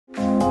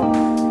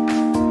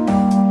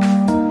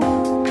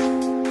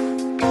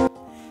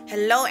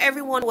Hello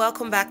everyone,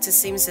 welcome back to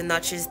Seams and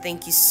Notches.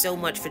 Thank you so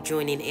much for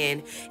joining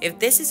in. If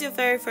this is your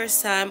very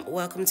first time,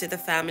 welcome to the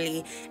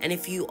family, and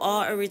if you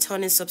are a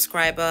returning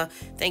subscriber,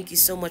 thank you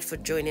so much for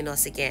joining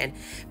us again.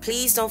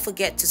 Please don't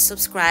forget to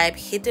subscribe,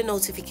 hit the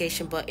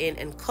notification button,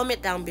 and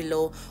comment down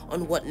below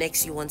on what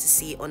next you want to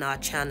see on our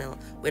channel.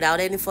 Without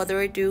any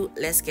further ado,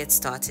 let's get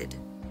started.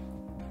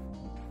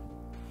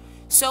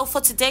 So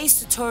for today's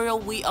tutorial,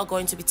 we are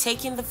going to be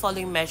taking the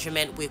following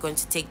measurement. We're going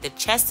to take the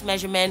chest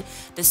measurement,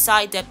 the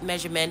side depth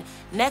measurement,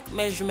 neck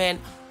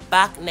measurement,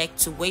 back neck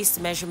to waist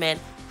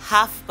measurement,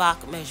 half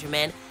back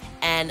measurement,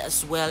 and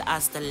as well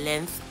as the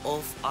length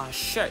of our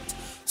shirt.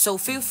 So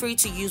feel free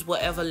to use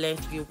whatever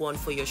length you want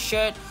for your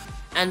shirt.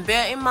 And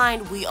bear in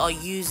mind, we are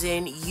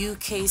using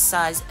UK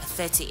size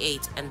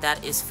 38, and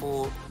that is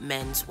for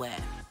menswear.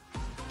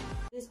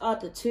 These are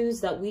the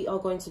tools that we are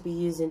going to be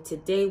using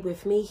today.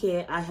 With me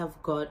here, I have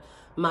got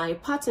my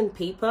pattern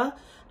paper,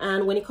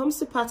 and when it comes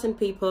to pattern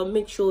paper,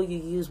 make sure you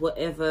use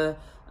whatever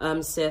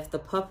serves the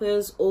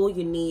purpose. All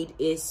you need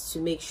is to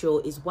make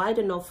sure it's wide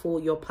enough for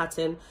your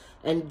pattern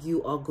and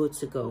you are good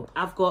to go.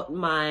 I've got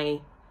my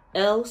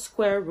L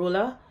square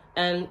ruler,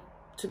 and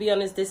to be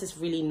honest, this is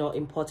really not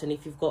important.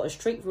 If you've got a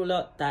straight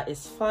ruler, that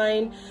is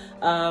fine.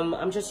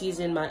 I'm just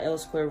using my L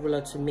square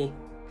ruler to make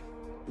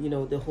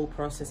the whole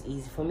process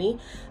easy for me.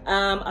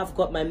 I've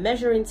got my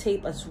measuring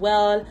tape as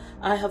well.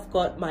 I have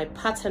got my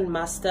pattern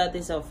master.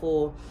 These are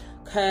for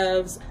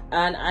curves,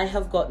 and I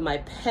have got my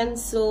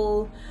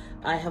pencil.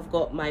 I have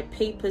got my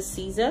paper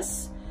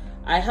scissors.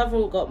 I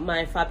haven't got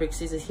my fabric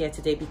scissors here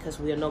today because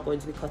we are not going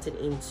to be cutting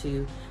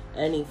into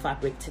any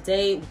fabric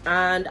today.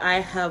 And I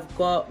have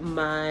got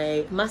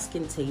my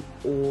masking tape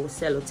or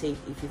sellotape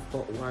if you've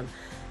got one,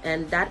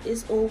 and that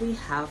is all we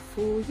have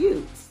for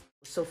you.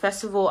 So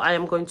first of all, I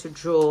am going to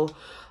draw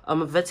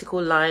a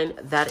vertical line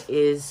that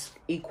is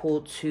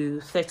equal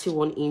to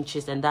 31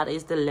 inches, and that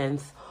is the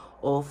length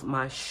of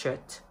my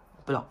shirt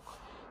block.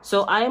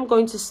 So I am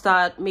going to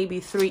start maybe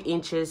 3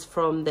 inches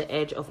from the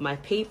edge of my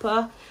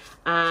paper,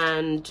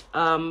 and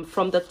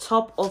from the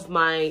top of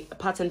my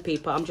pattern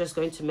paper, I'm just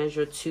going to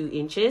measure 2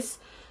 inches.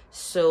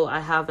 So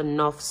I have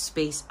enough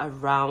space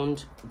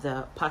around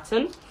the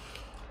pattern,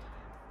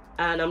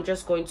 and I'm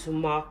just going to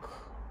mark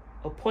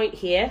a point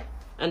here.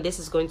 And this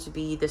is going to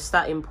be the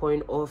starting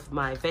point of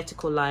my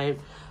vertical line,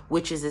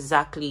 which is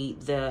exactly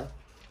the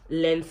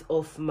length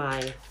of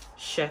my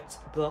shirt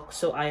block.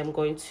 So I am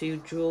going to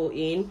draw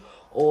in,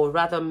 or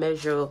rather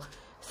measure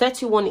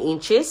 31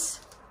 inches.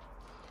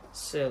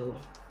 So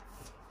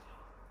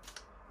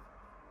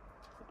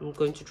I'm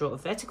going to draw a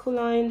vertical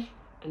line,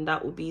 and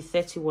that will be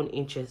 31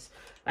 inches.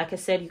 Like I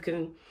said, you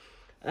can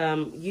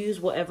use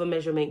whatever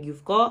measurement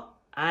you've got.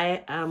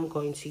 I am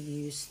going to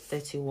use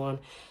 31.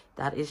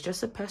 That is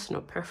just a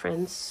personal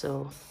preference.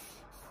 So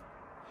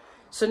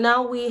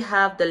now we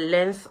have the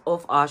length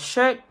of our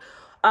shirt.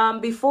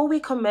 Before we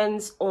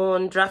commence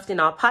on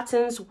drafting our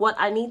patterns, what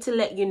I need to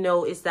let you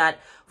know is that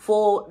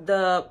for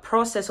the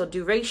process or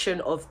duration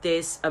of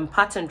this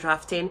pattern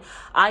drafting,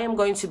 I am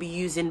going to be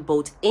using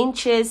both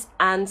inches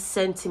and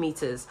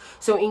centimeters.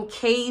 So in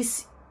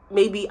case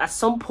maybe at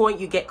some point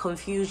you get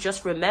confused,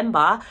 just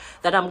remember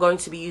that I'm going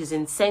to be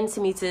using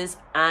centimeters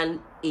and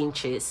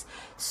inches.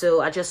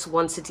 So I just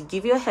wanted to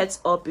give you a heads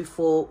up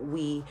before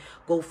we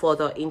go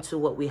further into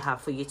what we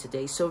have for you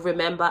today. So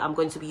remember, I'm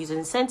going to be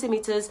using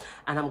centimeters,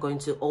 and I'm going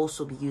to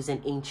also be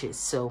using inches,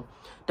 so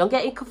don't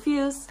get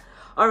confused.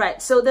 All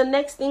right, so the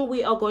next thing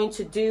we are going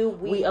to do,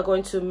 we are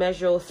going to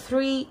measure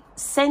 3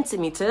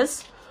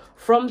 centimeters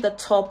from the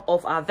top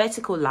of our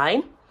vertical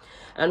line,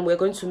 and we're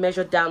going to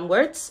measure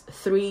downwards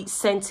 3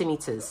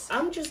 centimeters.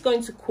 I'm just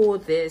going to call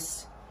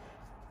this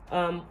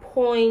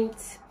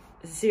point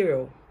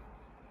 0.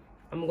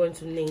 I'm going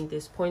to name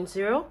this point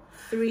 0.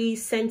 3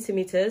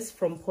 centimeters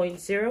from point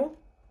 0.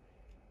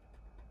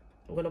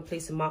 I'm going to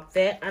place a mark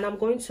there, and I'm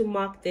going to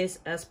mark this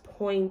as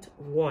point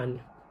 1.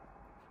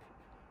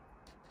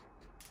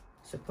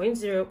 So point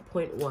 0,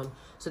 point 1.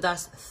 So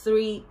that's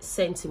 3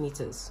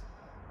 centimeters.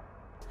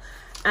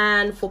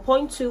 And for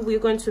point 2, we're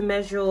going to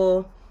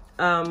measure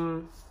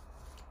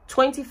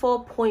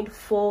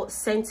 24.4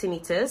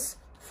 centimeters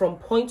from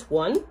point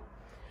 1,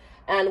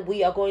 and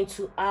we are going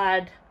to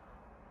add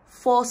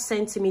 4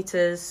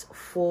 centimeters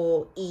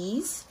for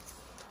ease.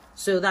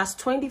 So that's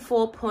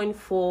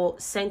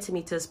 24.4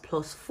 centimeters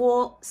plus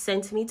 4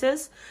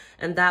 centimeters,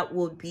 and that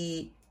will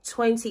be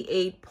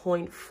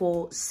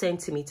 28.4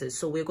 centimeters.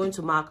 So we're going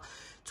to mark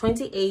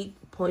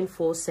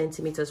 28.4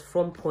 centimeters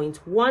from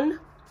point 1,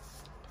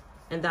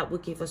 and that will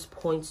give us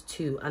point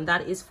 2, and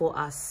that is for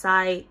our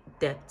side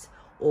depth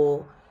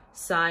or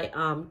side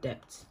arm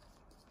depth.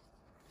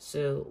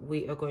 So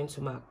we are going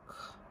to mark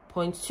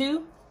point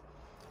 2,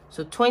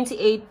 so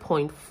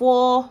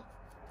 28.4,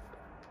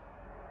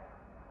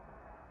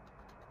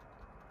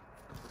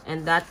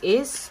 and that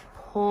is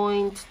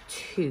point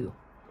 2.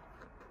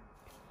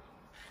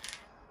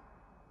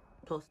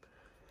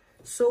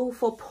 So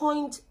for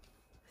point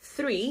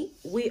 3,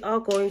 we are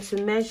going to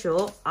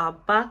measure our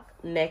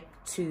back neck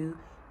to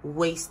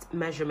waist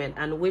measurement,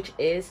 and which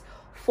is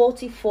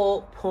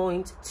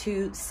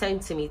 44.2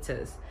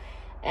 centimeters.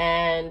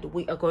 And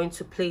we are going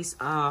to place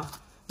our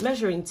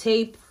measuring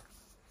tape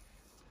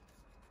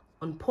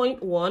on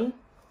point 1,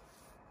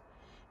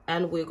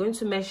 and we're going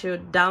to measure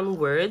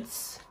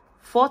downwards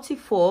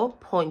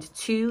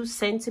 44.2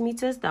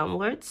 centimeters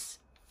downwards,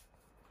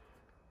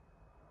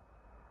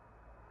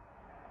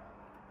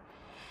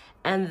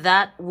 and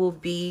that will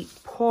be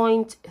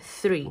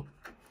 0.3.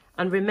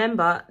 And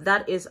remember,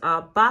 that is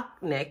our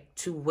back neck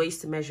to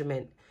waist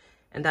measurement,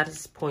 and that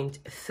is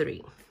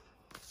 0.3.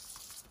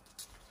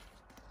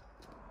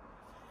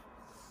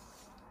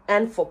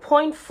 And for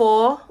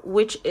 0.4,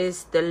 which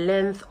is the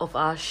length of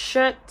our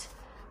shirt,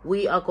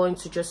 we are going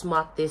to just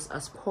mark this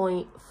as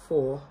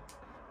 0.4.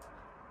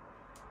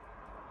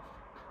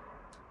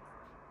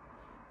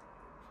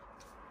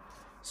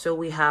 So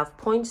we have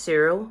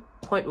 0.0,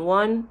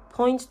 0.1,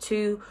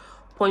 0.2,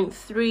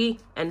 0.3,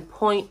 and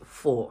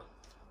 0.4.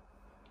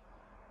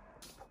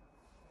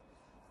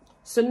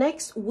 So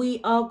next,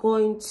 we are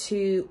going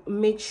to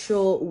make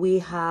sure we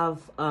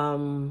have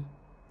a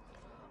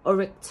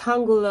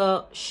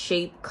rectangular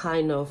shape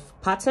kind of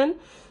pattern.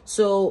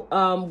 So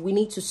we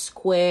need to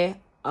square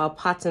our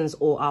patterns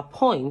or our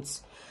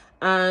points,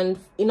 and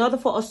in order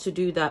for us to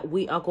do that,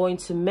 we are going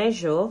to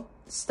measure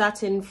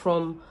starting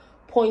from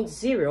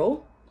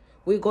 0.0.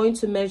 We're going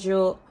to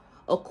measure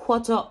a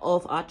quarter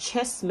of our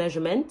chest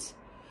measurement,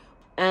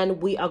 and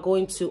we are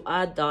going to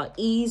add our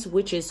ease,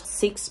 which is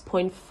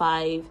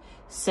 6.5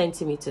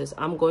 centimeters.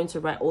 I'm going to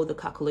write all the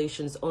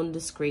calculations on the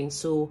screen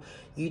so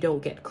you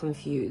don't get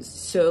confused.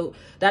 So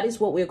that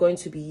is what we're going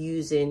to be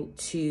using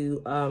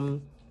to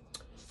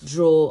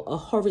draw a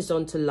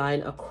horizontal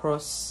line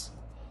across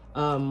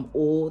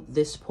all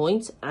this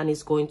point, and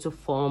it's going to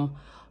form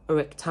a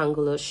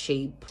rectangular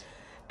shape.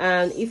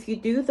 And if you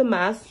do the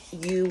math,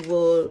 you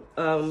will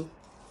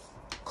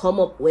come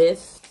up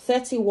with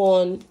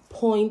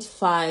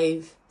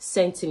 31.5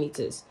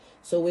 centimeters.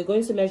 So we're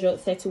going to measure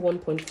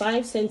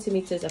 31.5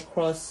 centimeters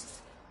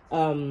across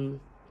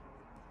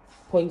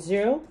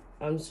 0.0.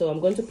 And so I'm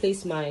going to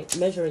place my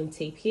measuring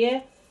tape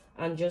here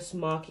and just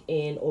mark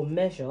in or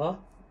measure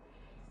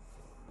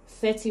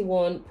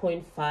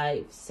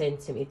 31.5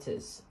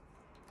 centimeters.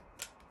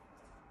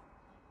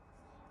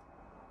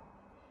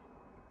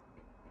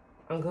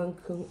 I'm going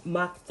to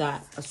mark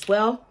that as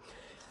well.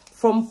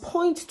 From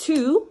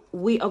 0.2,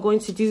 we are going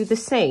to do the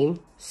same.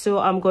 So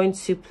I'm going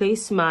to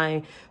place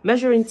my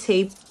measuring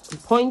tape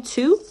on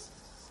 0.2.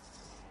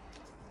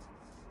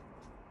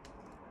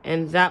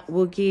 And that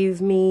will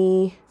give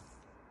me,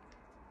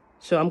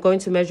 so I'm going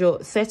to measure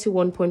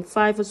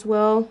 31.5 as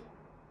well.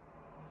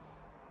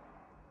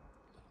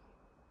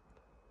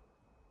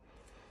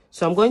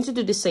 So I'm going to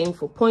do the same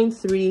for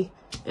 0.3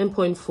 and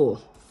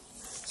 0.4.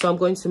 So I'm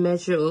going to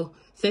measure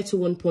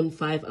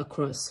 31.5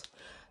 across.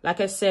 Like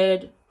I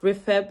said,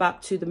 refer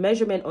back to the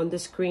measurement on the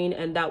screen,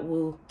 and that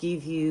will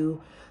give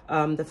you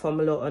the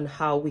formula on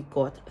how we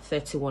got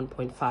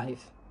 31.5.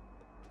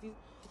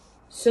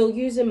 So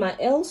using my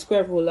L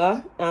square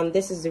ruler,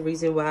 this is the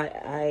reason why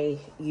I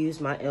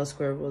use my L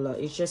square ruler.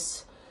 It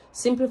just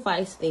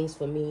simplifies things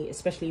for me,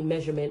 especially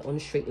measurement on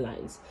straight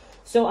lines.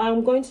 So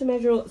I'm going to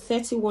measure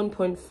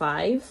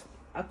 31.5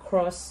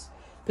 across,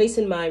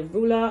 placing my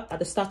ruler at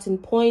the starting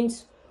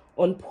point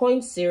on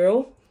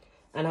 0.0,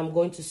 and I'm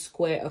going to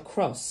square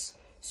across.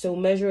 So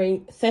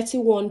measuring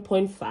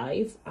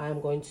 31.5, I'm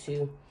going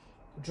to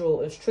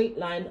draw a straight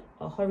line,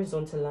 a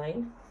horizontal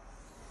line.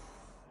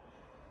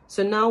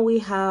 So now we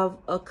have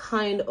a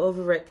kind of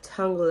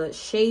rectangular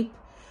shape.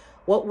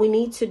 What we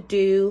need to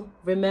do,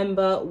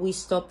 remember we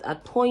stopped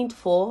at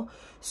 0.4,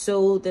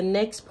 so the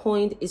next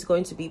point is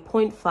going to be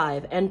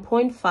 0.5, and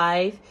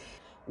 0.5,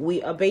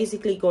 we are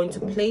basically going to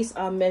place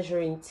our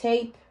measuring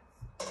tape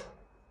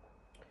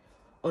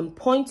on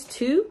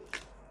 0.2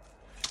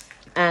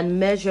 and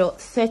measure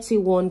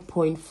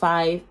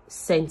 31.5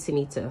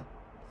 centimeter.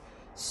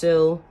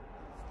 So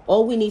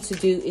all we need to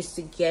do is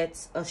to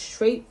get a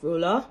straight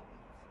ruler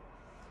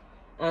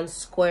and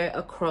square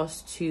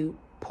across to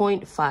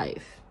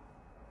 0.5.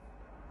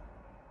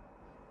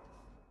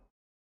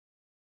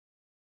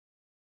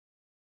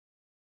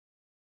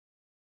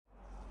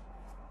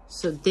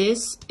 So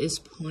this is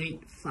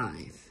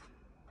 0.5.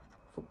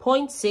 For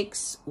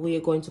 0.6, we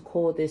are going to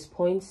call this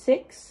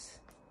 0.6.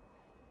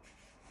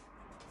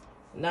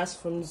 And that's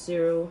from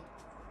 0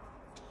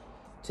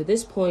 to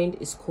this point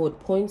is called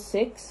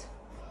 0.6.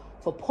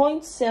 For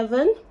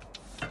 0.7,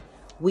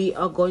 we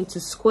are going to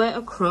square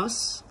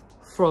across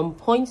from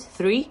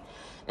 0.3,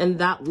 and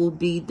that will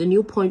be, the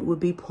new point will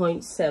be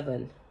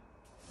 0.7.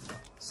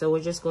 So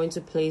we're just going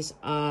to place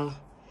our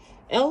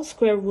L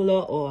square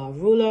ruler or our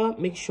ruler,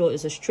 make sure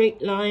it's a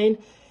straight line.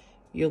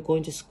 You're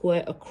going to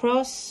square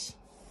across,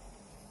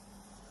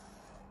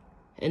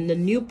 and the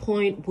new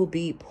point will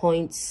be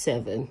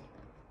 0.7.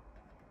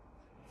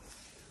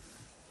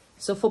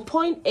 So for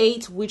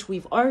 0.8, which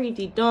we've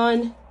already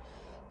done,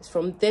 is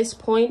from this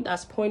point,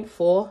 that's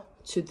 0.4,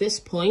 to this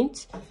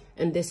point,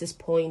 and this is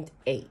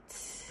 0.8.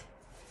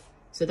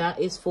 So that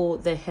is for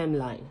the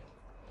hemline.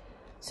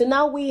 So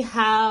now we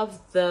have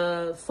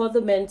the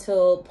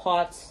fundamental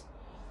part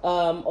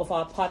of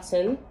our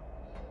pattern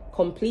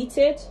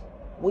completed.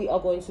 We are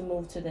going to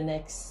move to the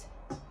next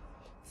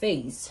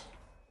phase.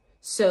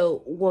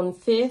 So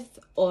 1/5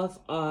 of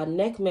our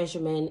neck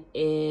measurement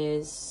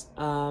is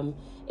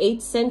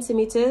 8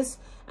 centimeters,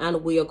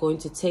 and we are going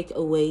to take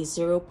away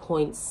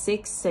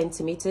 0.6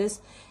 centimeters,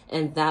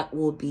 and that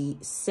will be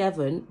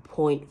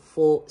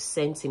 7.4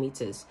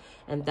 centimeters,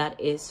 and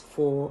that is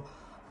for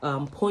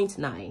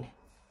 0.9.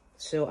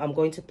 So I'm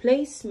going to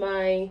place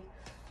my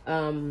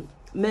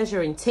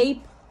measuring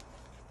tape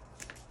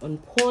on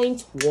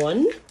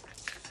 0.1,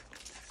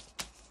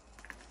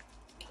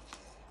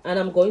 and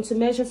I'm going to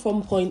measure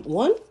from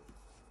 0.1,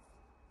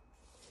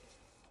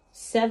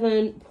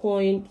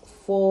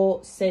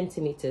 7.4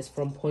 centimeters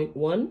from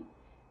 0.1,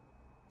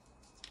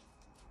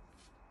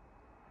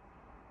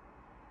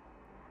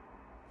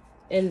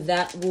 and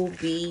that will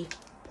be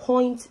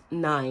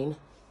 0.9.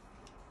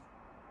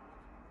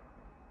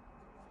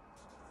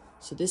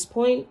 So this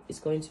point is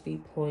going to be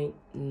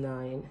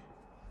 0.9.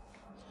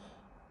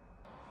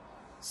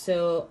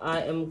 So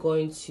I am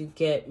going to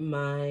get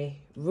my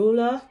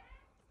ruler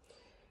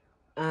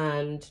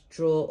and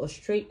draw a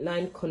straight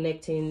line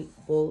connecting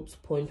both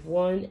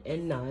 0.1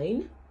 and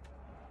 9.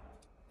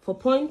 For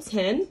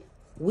 0.10,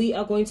 we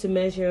are going to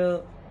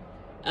measure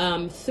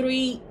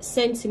 3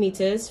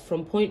 centimeters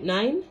from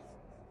 0.9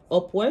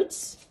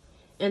 upwards,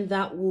 and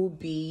that will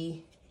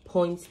be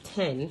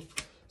 0.10.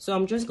 So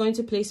I'm just going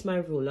to place my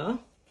ruler,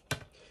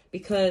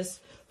 because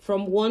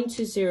from 1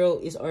 to 0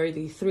 is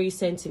already 3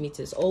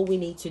 centimeters. All we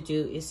need to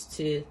do is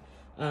to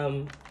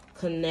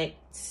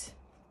connect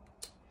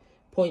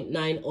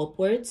 0.9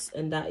 upwards,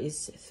 and that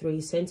is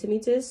 3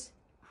 centimeters,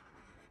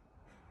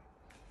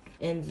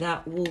 and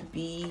that will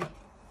be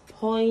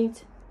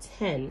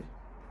 0.10.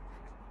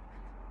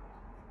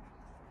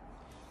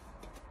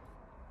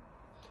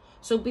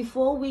 So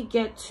before we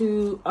get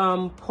to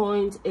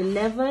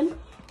 0.11,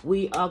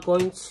 we are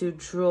going to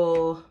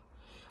draw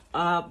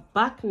a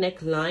back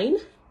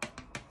neckline.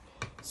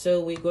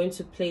 So we're going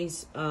to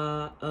place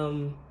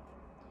pattern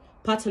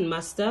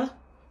master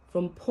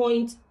from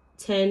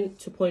 0.10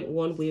 to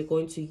 0.1. we are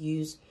going to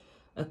use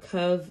a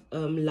curve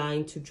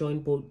line to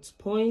join both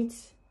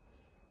points.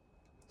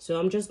 So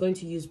I'm just going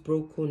to use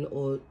broken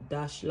or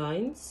dash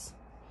lines,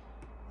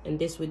 and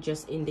this would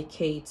just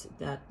indicate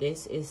that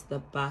this is the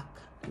back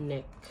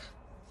neck.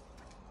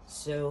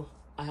 So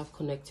I have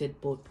connected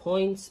both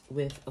points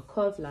with a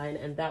curved line,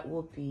 and that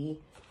will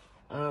be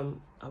a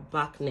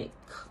back neck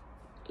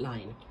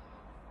line.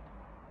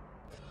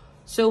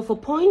 So for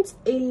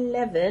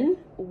 0.11,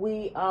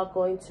 we are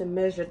going to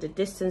measure the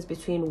distance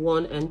between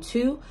 1 and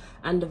 2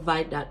 and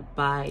divide that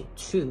by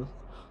 2.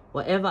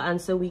 Whatever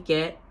answer we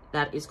get,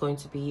 that is going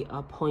to be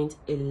a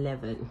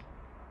 0.11.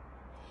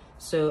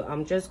 So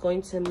I'm just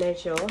going to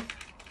measure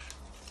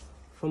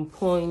from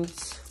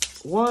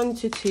 0.1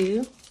 to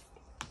 2,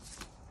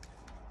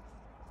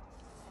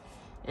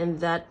 and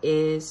that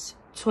is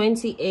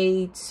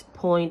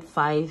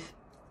 28.5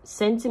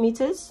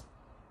 centimeters.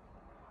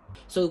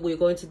 So we're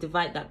going to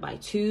divide that by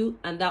 2,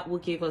 and that will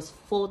give us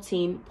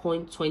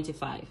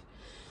 14.25.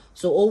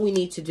 So all we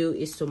need to do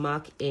is to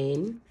mark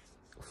in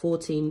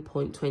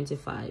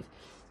 14.25.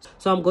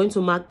 So I'm going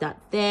to mark that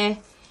there,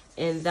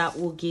 and that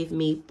will give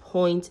me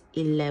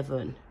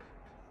 0.11.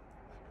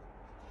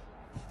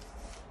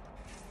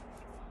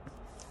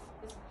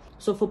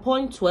 So for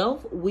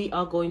 0.12, we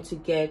are going to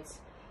get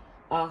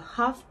a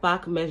half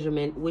back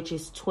measurement, which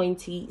is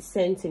 20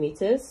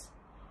 centimeters.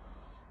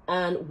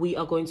 And we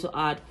are going to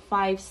add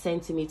 5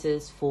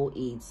 centimeters for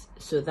it.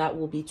 So that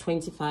will be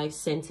 25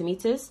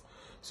 centimeters.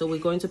 So we're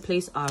going to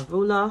place our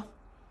ruler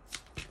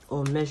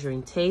or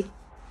measuring tape.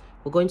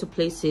 We're going to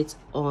place it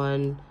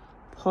on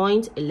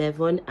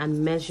 0.11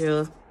 and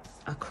measure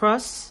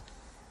across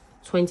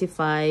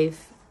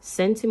 25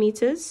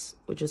 centimeters.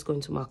 We're just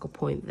going to mark a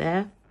point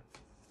there.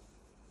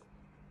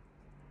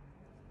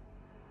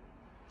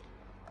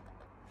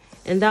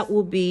 And that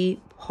will be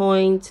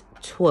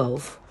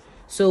 0.12.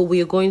 So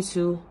we are going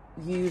to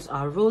use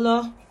our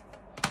ruler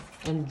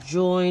and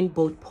join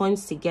both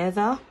points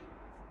together.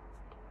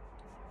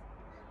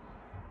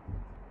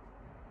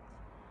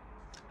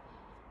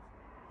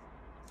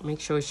 Make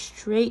sure it's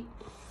straight.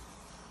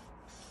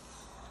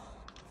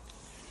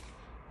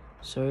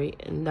 Sorry,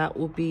 and that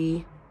will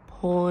be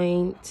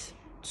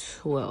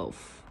 0.12.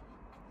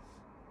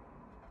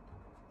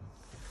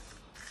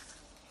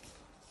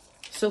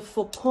 So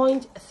for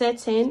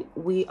 0.13,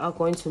 we are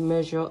going to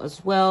measure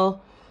as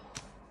well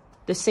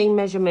the same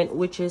measurement,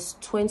 which is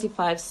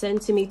 25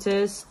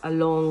 centimeters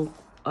along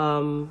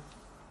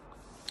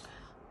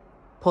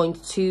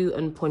 0.2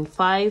 and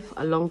 0.5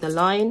 along the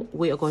line.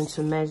 We are going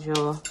to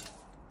measure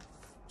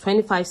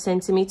 25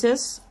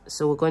 centimeters.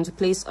 So we're going to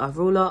place our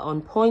ruler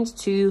on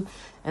 0.2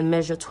 and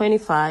measure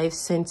 25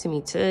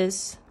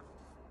 centimeters.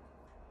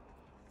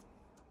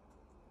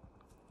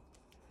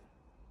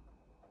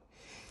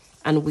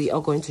 And we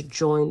are going to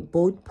join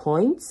both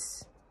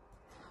points,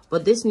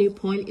 but this new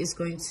point is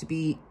going to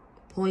be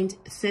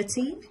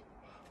 0.13,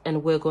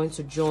 and we're going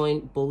to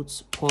join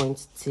both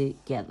points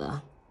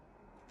together.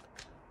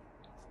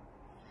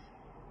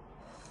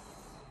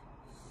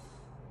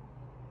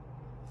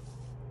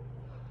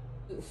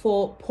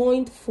 For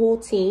point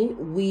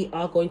 14, we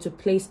are going to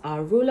place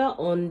our ruler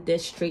on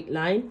this straight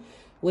line,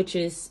 which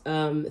is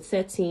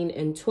 13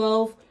 and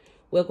 12.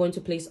 We're going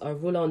to place our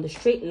ruler on the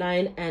straight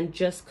line and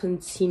just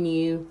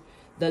continue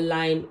the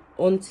line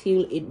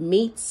until it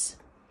meets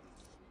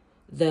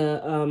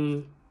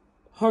the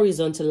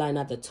horizontal line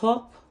at the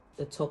top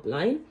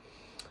line.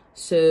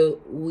 So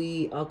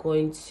we are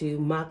going to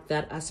mark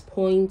that as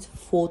point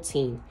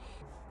 14.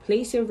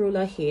 Place your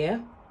ruler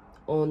here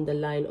on the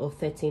line of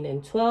 13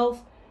 and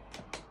 12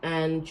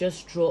 and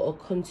just draw a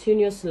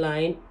continuous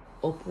line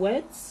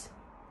upwards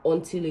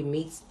until it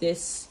meets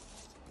this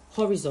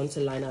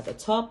horizontal line at the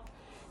top,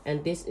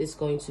 and this is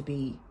going to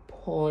be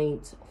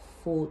point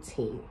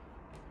 14.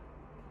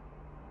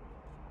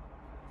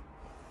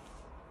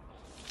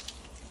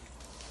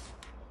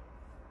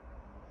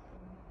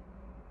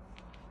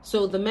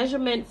 So the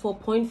measurement for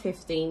point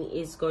 15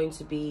 is going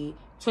to be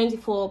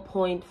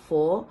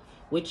 24.4,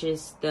 which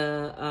is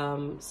the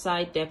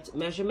side depth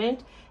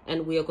measurement,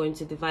 and we are going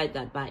to divide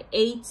that by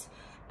 8,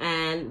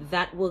 and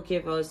that will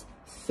give us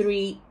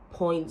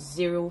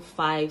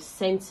 3.05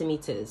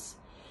 centimeters.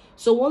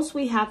 So once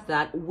we have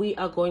that, we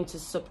are going to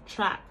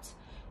subtract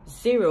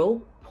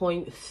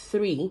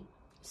 0.3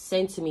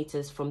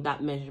 centimeters from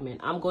that measurement.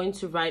 I'm going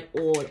to write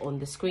all on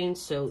the screen,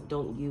 so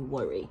don't you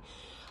worry.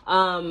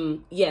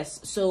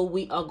 Yes, so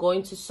we are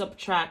going to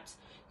subtract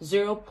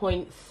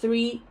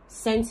 0.3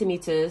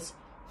 centimeters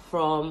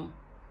from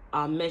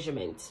our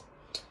measurement,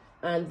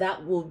 and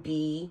that will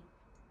be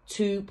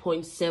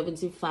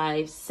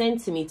 2.75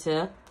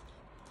 centimeter,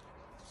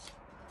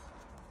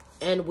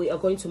 and we are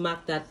going to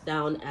mark that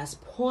down as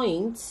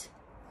point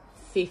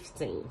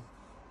 15.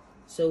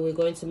 So we're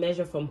going to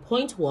measure from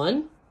point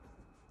 1,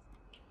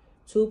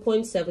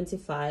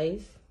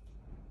 2.75,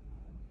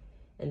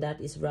 and that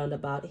is round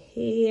about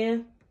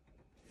here,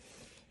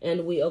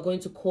 and we are going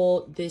to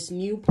call this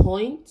new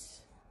point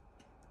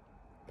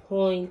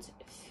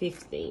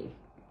 15.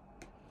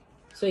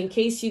 So in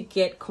case you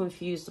get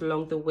confused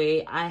along the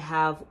way, I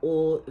have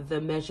all the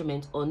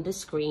measurement on the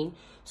screen,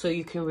 so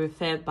you can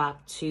refer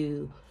back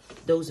to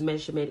those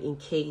measurements in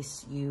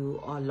case you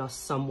are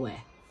lost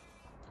somewhere.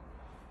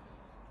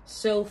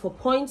 So for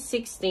point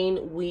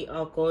 16, we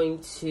are going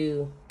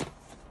to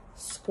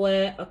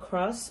square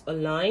across a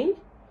line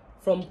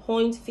from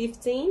point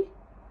 15,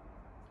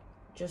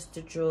 just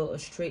to draw a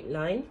straight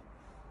line.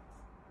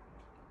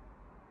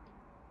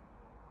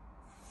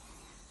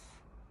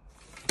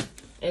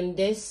 And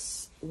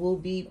this will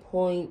be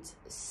point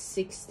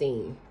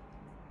 16.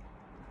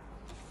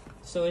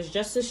 So it's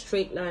just a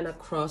straight line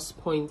across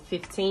point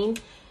 15,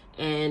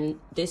 and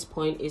this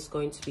point is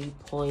going to be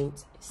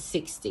point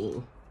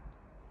 16.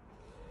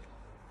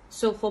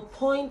 So for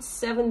point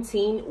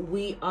 17,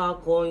 we are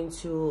going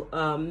to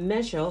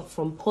measure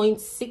from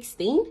point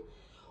 16,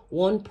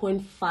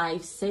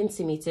 1.5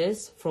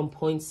 centimeters from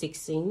point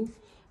 16,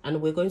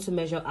 and we're going to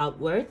measure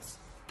outwards.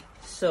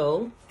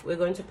 So we're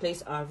going to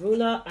place our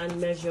ruler and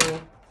measure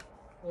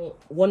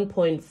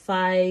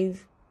 1.5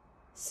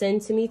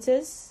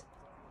 centimeters.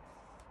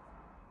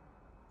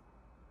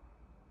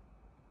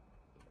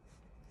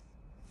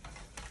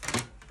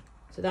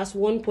 So that's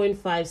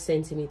 1.5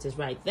 centimeters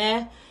right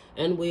there,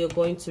 and we are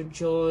going to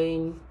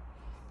join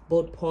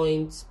both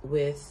points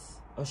with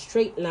a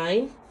straight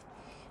line,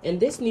 and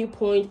this new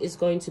point is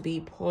going to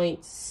be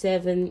point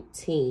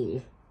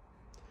 17.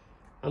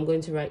 I'm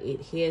going to write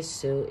it here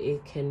so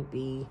it can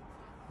be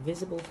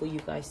visible for you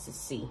guys to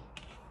see.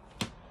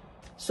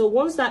 So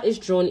once that is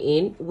drawn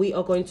in, we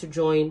are going to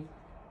join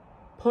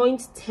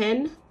point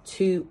 10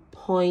 to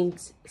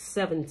point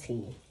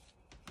 17,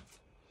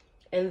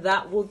 and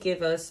that will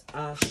give us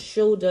a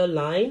shoulder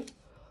line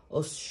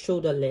or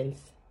shoulder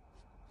length.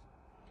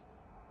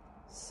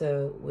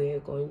 So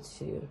we're going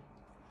to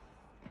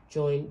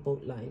join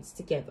both lines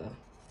together.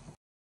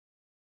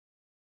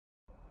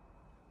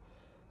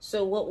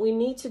 So what we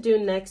need to do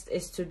next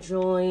is to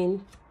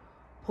join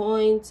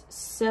point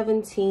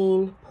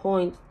 17,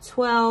 point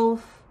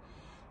 12,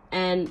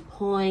 and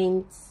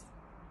point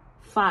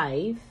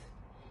 5,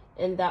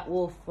 and that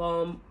will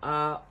form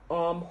our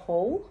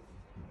armhole.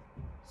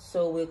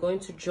 So we're going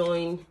to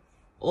join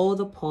all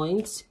the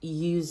points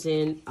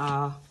using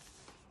our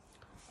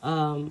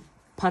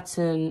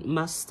pattern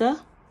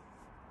master,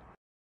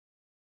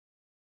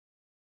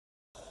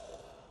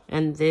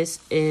 and this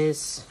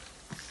is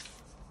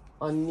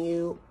a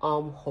new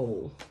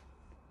armhole.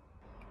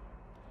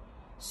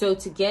 So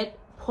to get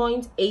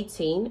point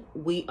 18,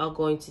 we are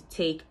going to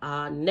take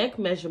our neck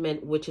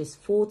measurement, which is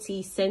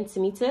 40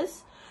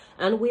 centimeters,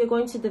 and we are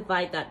going to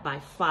divide that by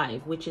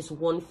 5, which is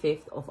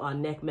 1/5 of our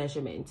neck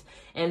measurement,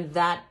 and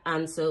that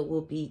answer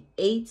will be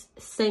 8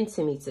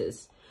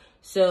 centimeters.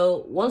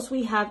 So once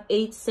we have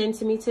 8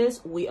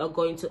 centimeters, we are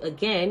going to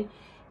again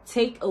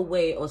take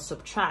away or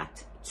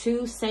subtract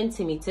 2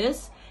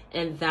 centimeters,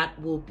 and that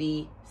will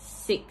be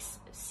 6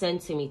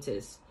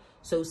 centimeters.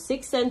 So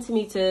 6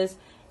 centimeters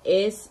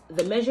is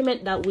the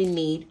measurement that we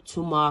need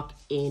to mark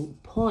in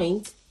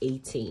point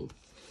 18.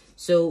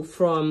 So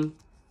from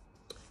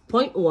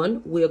point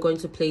 1, we are going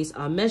to place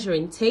our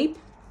measuring tape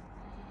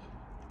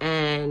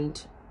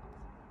and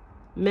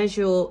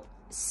measure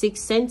 6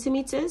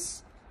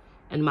 centimeters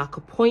and mark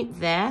a point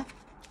there,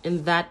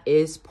 and that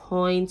is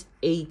point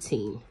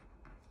 18.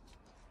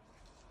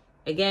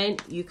 Again,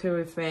 you can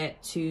refer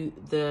to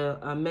the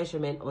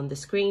measurement on the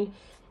screen,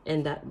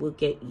 and that will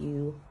get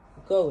you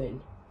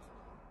going.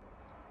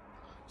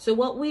 So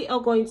what we are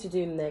going to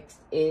do next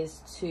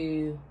is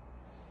to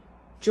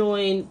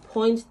join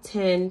point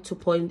 10 to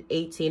point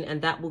 18,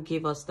 and that will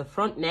give us the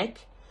front neck.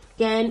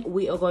 Again,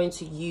 we are going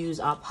to use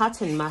our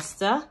pattern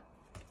master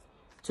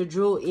to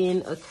draw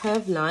in a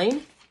curved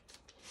line,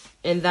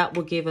 and that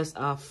will give us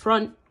our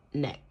front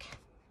neck.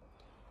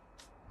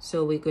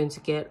 So we're going to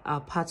get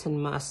our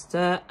pattern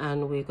master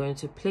and we're going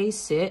to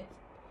place it,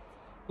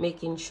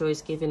 making sure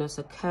it's giving us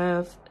a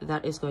curve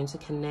that is going to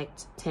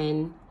connect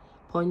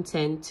point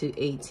 10 to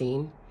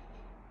 18,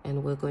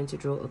 and we're going to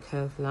draw a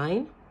curved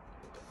line,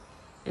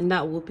 and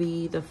that will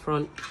be the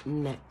front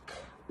neck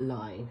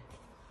line.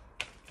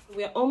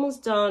 We're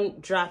almost done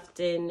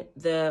drafting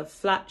the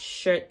flat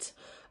shirt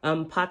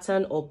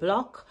pattern or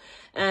block,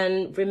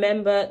 and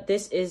remember,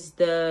 this is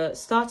the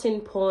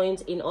starting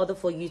point in order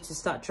for you to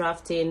start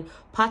drafting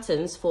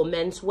patterns for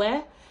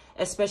menswear,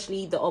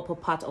 especially the upper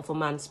part of a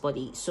man's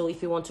body. So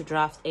if you want to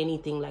draft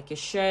anything like a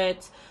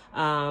shirt,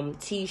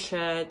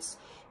 t-shirts,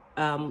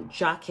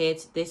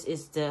 jacket, this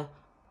is the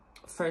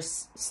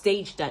first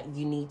stage that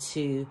you need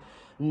to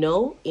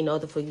know in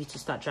order for you to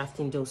start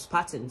drafting those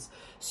patterns.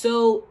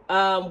 So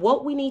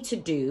what we need to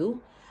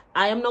do,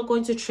 I am not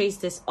going to trace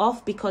this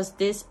off because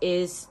this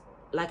is,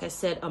 like I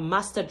said, a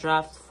master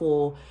draft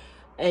for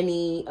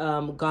any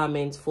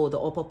garment for the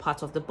upper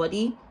part of the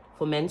body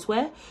for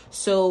menswear.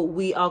 So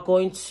we are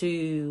going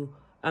to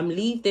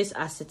leave this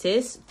as it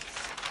is,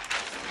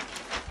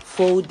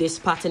 fold this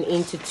pattern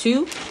into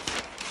 2,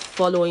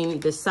 following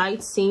the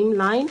side seam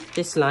line,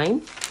 this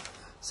line.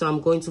 So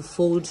I'm going to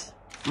fold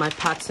my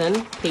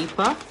pattern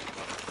paper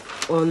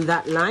on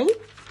that line.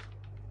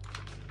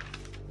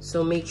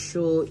 So make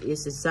sure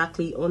it's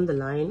exactly on the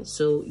line.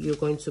 So you're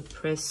going to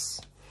press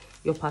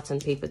your pattern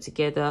paper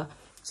together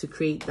to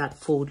create that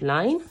fold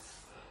line.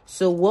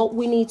 So what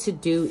we need to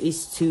do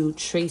is to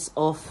trace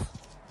off,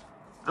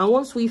 and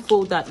once we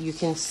fold that, you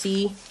can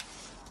see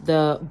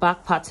the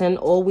back pattern.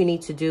 All we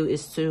need to do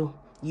is to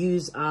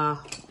use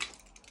our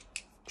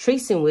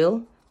tracing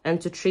wheel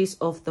and to trace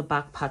off the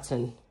back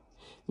pattern.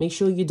 Make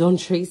sure you don't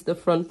trace the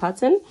front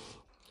pattern.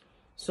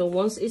 So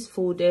once it's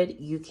folded,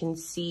 you can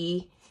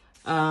see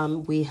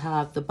we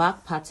have the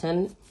back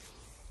pattern.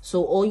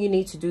 So all you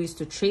need to do is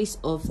to trace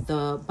off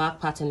the back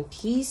pattern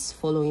piece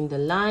following the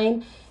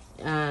line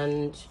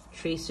and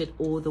trace it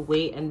all the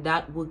way, and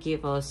that will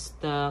give us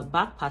the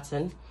back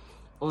pattern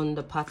on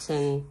the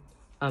pattern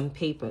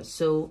paper.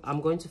 So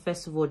I'm going to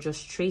first of all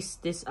just trace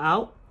this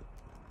out.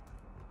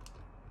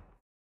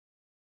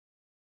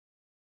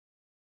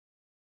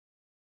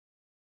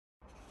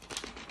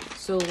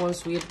 So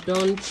once we're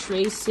done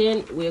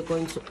tracing, we're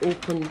going to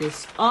open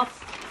this up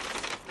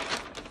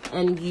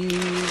and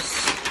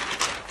use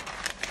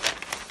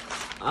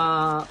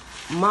a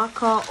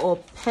marker or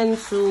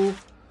pencil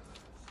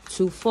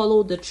to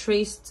follow the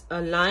traced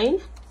line,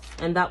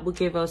 and that will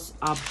give us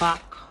our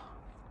back,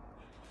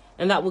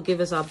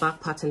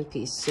 pattern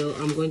piece. So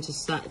I'm going to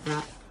start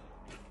that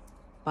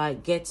by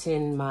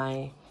getting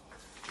my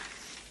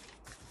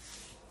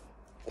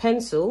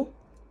pencil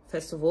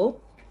first of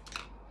all.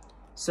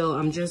 So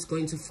I'm just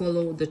going to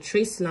follow the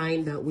trace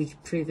line that we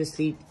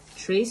previously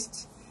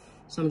traced.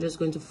 So I'm just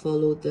going to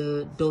follow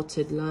the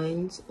dotted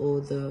lines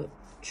or the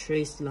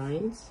traced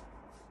lines.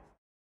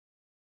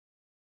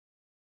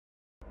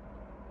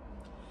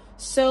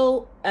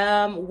 So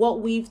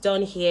what we've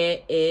done here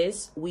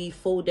is we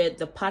folded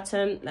the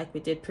pattern like we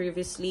did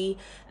previously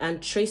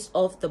and traced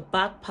off the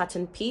back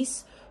pattern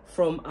piece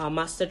from our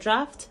master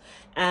draft.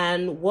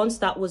 And once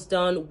that was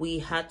done, we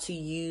had to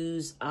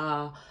use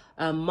a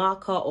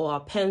marker or a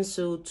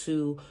pencil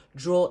to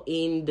draw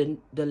in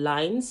the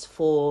lines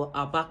for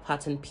our back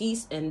pattern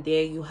piece, and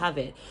there you have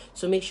it.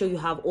 So make sure you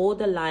have all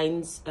the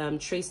lines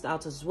traced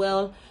out as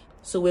well.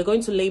 So we're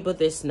going to label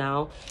this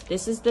now.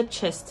 This is the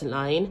chest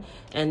line,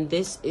 and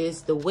this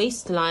is the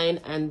waistline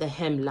and the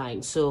hem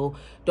line. So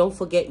don't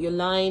forget your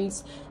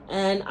lines,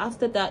 and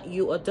after that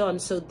you are done.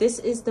 So this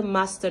is the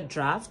master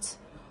draft.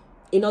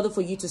 In order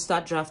for you to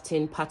start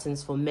drafting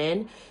patterns for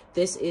men,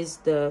 this is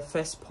the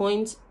first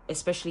point,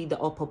 especially the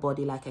upper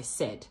body, like I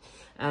said,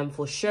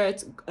 for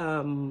shirts,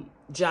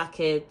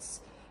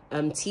 jackets,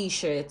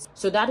 t-shirts.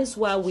 So that is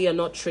why we are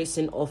not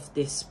tracing off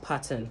this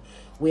pattern.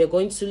 We are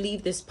going to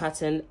leave this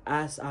pattern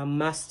as our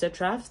master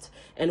draft,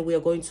 and we are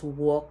going to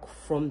work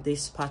from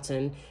this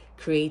pattern,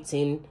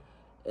 creating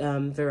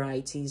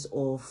varieties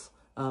of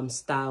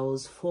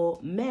styles for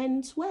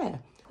men's wear.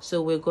 So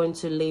we're going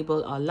to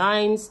label our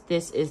lines.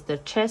 This is the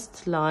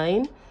chest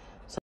line.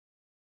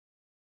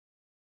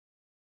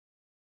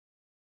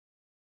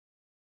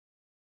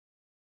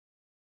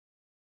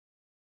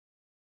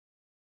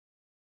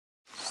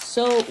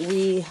 So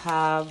we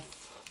have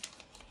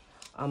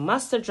a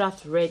master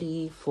draft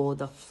ready for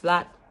the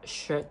flat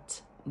shirt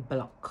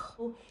block.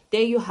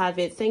 There you have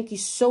it. Thank you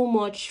so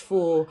much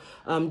for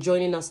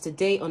joining us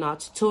today on our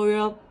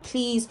tutorial.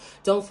 Please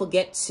don't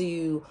forget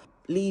to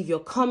leave your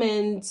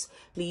comments.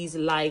 Please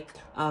like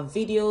our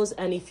videos,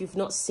 and if you've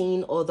not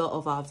seen other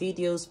of our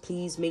videos,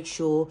 please make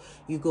sure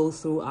you go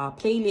through our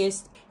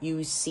playlist.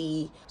 You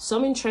see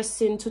some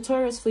interesting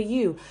tutorials for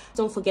you.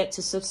 Don't forget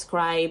to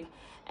subscribe,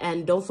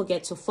 and don't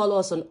forget to follow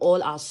us on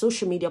all our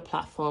social media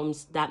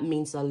platforms. That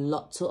means a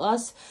lot to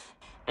us.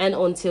 And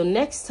until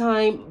next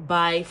time,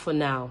 bye for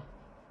now.